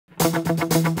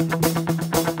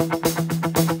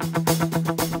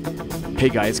Hey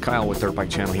guys, Kyle with Dirt Bike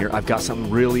Channel here. I've got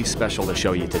something really special to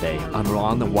show you today. I'm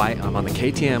on the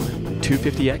KTM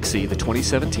 250XC, the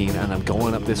 2017, and I'm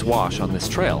going up this wash on this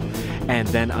trail. And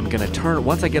then I'm gonna turn,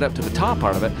 once I get up to the top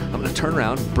part of it, I'm gonna turn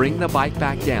around, bring the bike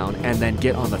back down, and then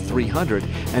get on the 300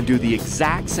 and do the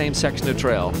exact same section of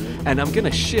trail. And I'm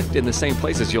gonna shift in the same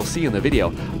places you'll see in the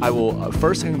video. I will,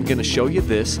 first I'm gonna show you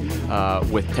this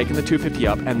with taking the 250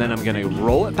 up, and then I'm gonna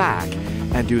roll it back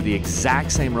and do the exact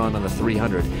same run on the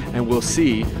 300, and we'll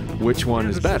see which one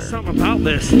is better. Something about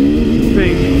this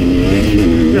thing.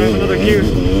 Grab another gear.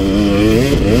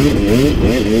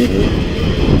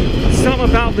 Something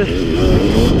about the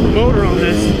motor on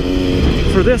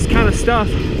this for this kind of stuff.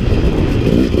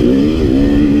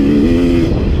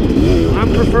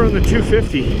 I'm preferring the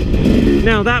 250.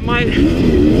 Now that might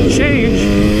change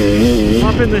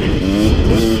up in the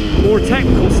more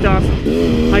technical stuff.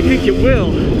 I think it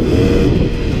will.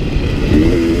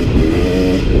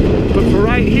 But for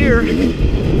right here,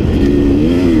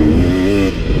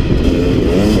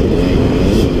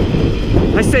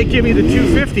 I say give me the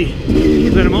 250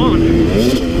 that I'm on.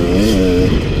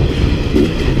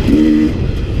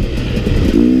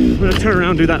 I'm gonna turn around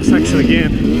and do that section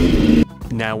again.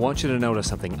 Now I want you to notice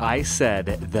something. I said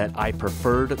that I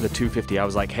preferred the 250. I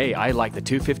was like, hey, I like the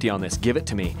 250 on this, give it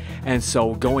to me. And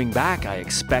so going back, I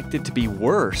expected to be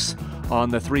worse on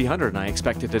the 300, and I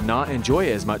expected to not enjoy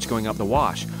it as much going up the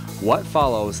wash. What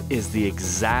follows is the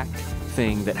exact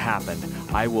thing that happened.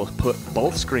 I will put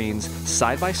both screens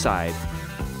side by side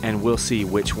and we'll see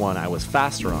which one I was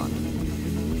faster on.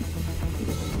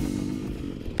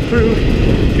 Through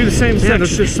the same section.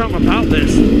 There's just something about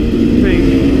this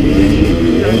thing.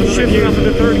 Shifting up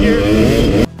into third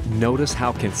gear. Notice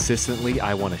how consistently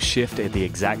I want to shift at the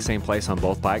exact same place on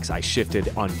both bikes. I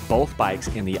shifted on both bikes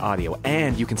in the audio,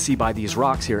 and you can see by these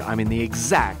rocks here, I'm in the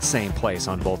exact same place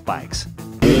on both bikes.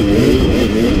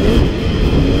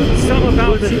 Something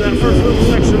about that first little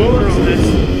section motor on this,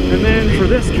 and then for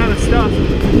this kind of stuff,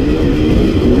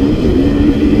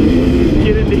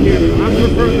 get into here. I'm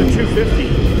preferring the 250.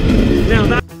 Now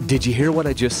that. Did you hear what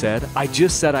I just said? I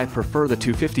just said I prefer the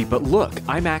 250, but look,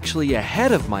 I'm actually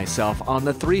ahead of myself on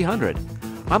the 300.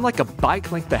 I'm like a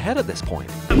bike length ahead at this point.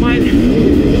 That might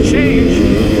change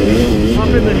up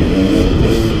in the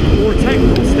more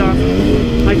technical stuff.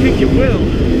 I think it will.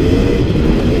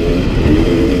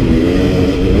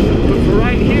 But for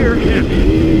right here,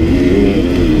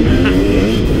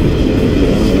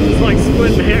 it's like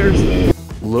splitting hairs.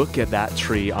 Look at that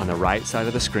tree on the right side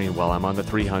of the screen while I'm on the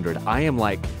 300. I am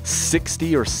like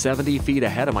 60 or 70 feet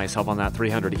ahead of myself on that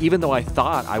 300, even though I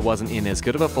thought I wasn't in as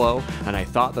good of a flow, and I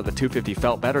thought that the 250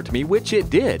 felt better to me, which it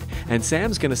did. And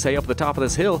Sam's gonna say up the top of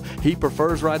this hill, he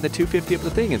prefers riding the 250 up the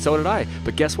thing, and so did I.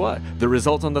 But guess what? The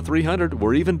results on the 300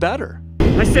 were even better.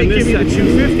 I say give me the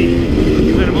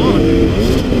 250 that I'm on.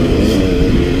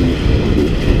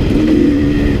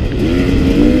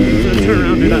 I'm gonna turn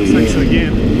around and do that section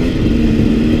again.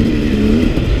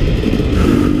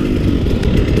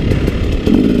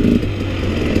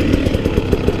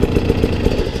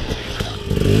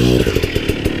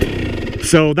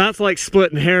 So that's like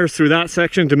splitting hairs through that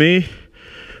section to me,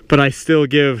 but I still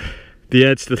give the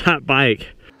edge to that bike.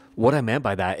 What I meant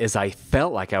by that is I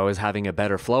felt like I was having a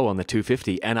better flow on the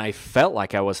 250, and I felt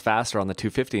like I was faster on the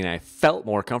 250, and I felt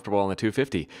more comfortable on the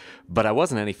 250, but I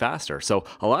wasn't any faster. So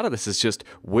a lot of this is just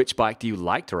which bike do you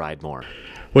like to ride more?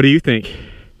 What do you think?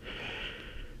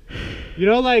 You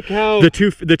know, like how the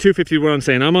 250, what I'm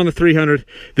saying, I'm on the 300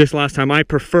 this last time. I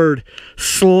preferred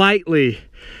slightly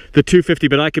the 250,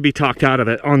 but I could be talked out of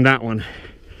it on that one.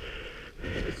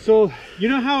 So you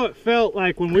know how it felt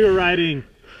like when we were riding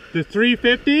the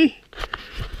 350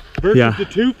 versus the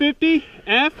 250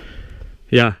 F?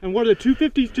 Yeah. And where the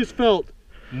 250s just felt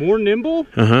more nimble,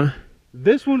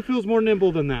 this one feels more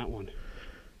nimble than that one.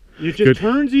 It just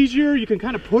turns easier. You can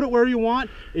kind of put it where you want.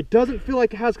 It doesn't feel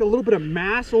like it has a little bit of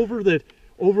mass over the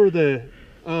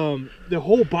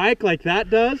whole bike like that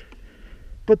does.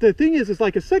 But the thing is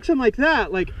like a section like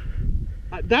that,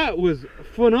 that was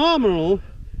phenomenal.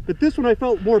 But this one I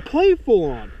felt more playful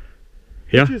on.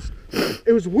 Yeah.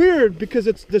 It was weird because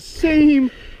it's the same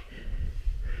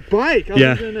bike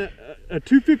other than a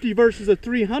 250 versus a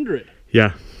 300.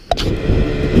 Yeah.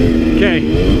 Okay,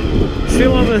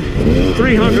 still on the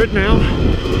 300 now.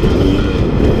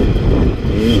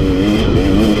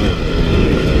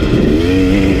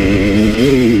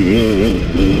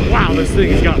 Wow, this thing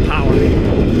has got power.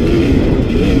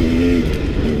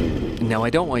 Now, I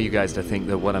don't want you guys to think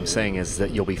that what I'm saying is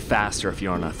that you'll be faster if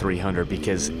you're on a 300,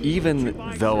 because even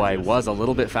though I was a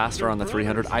little bit faster on the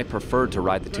 300, I preferred to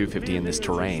ride the 250 in this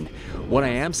terrain. What I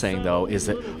am saying, though, is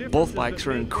that both bikes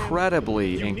are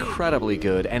incredibly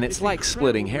good, and it's like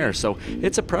splitting hairs, so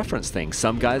it's a preference thing.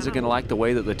 Some guys are going to like the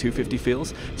way that the 250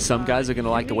 feels, some guys are going to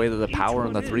like the way that the power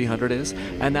on the 300 is,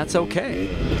 and that's okay.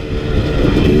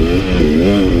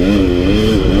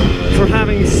 For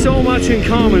having so much in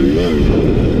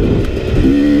common,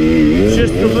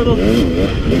 just a little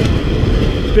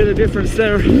bit of difference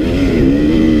there on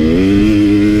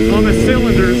the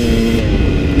cylinders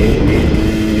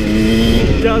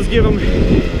does give them,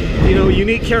 you know,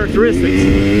 unique characteristics.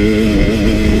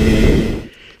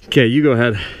 Okay, you go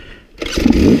ahead.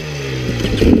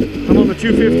 I'm on the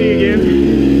 250 again.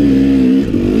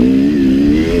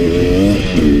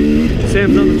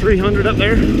 Sam's on the 300 up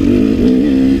there.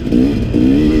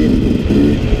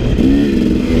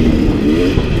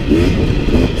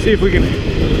 See if we can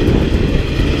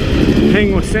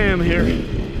hang with Sam here.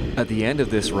 At the end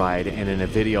of this ride, and in a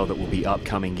video that will be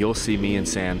upcoming, you'll see me and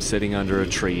Sam sitting under a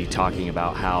tree talking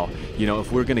about how, you know,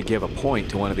 if we're going to give a point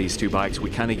to one of these two bikes,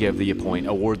 we kind of give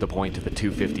award the point to the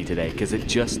 250 today, because it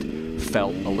just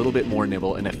felt a little bit more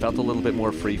nimble and it felt a little bit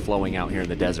more free-flowing out here in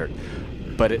the desert.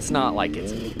 But it's not like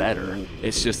it's better,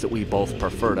 it's just that we both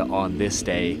prefer to on this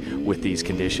day with these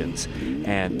conditions.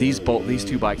 And these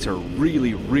two bikes are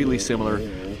really similar,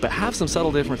 but have some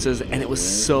subtle differences, and it was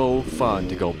so fun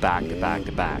to go back to back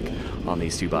to back on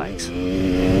these two bikes.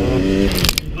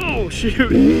 Oh shoot!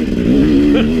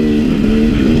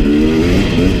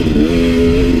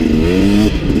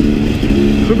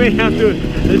 We may have to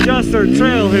adjust our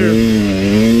trail here.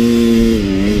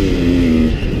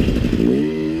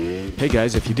 Hey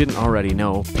guys, if you didn't already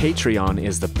know, Patreon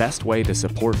is the best way to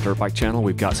support Dirt Bike Channel.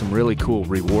 We've got some really cool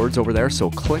rewards over there,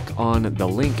 so click on the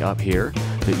link up here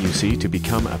that you see to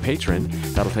become a patron.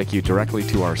 That'll take you directly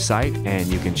to our site, and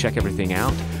you can check everything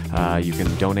out. You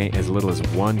can donate as little as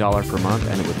 $1 per month,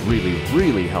 and it would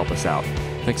really help us out.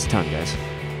 Thanks a ton, guys.